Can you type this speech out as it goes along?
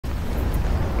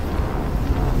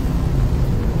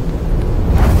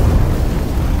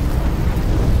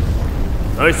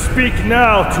I speak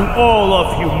now to all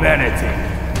of humanity.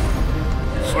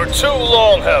 For too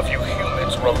long have you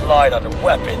humans relied on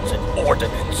weapons and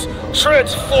ordnance,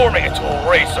 transforming into a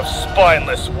race of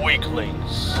spineless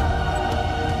weaklings.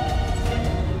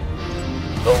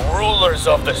 The rulers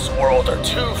of this world are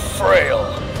too frail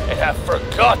and have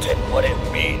forgotten what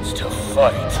it means to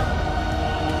fight.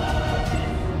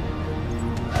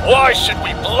 Why should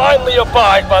we blindly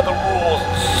abide by the rules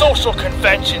and social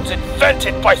conventions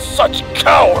invented by such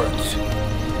cowards?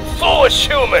 Foolish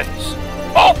humans,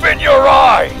 open your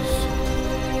eyes!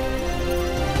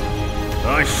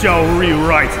 I shall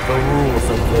rewrite the rules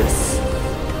of this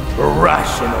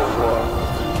irrational world.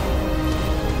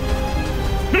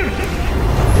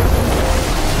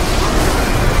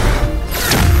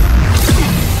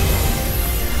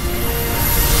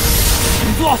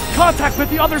 We've lost contact with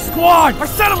the other squad! Our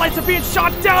satellites are being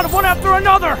shot down one after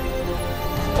another!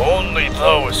 Only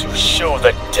those who show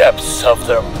the depths of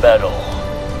their mettle.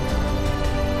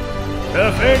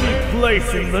 Have any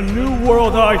place in the new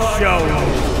world I shall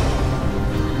rule.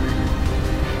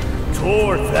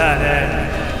 Toward that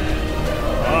end,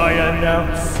 I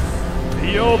announce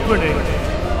the opening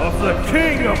of the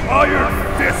King of Iron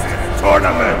Fist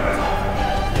Tournament!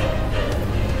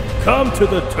 Come to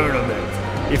the tournament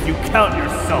if you count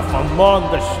yourself among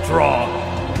the strong.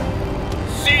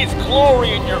 Seize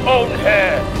glory in your own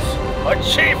hands.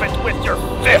 Achieve it with your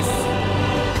fists.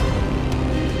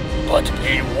 But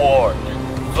be warned,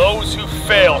 those who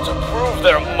fail to prove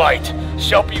their might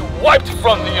shall be wiped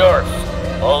from the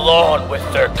earth, along with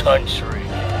their country.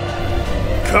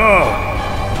 Come,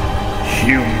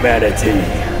 humanity.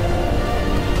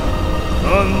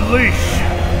 Unleash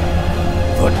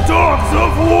the dogs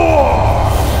of war!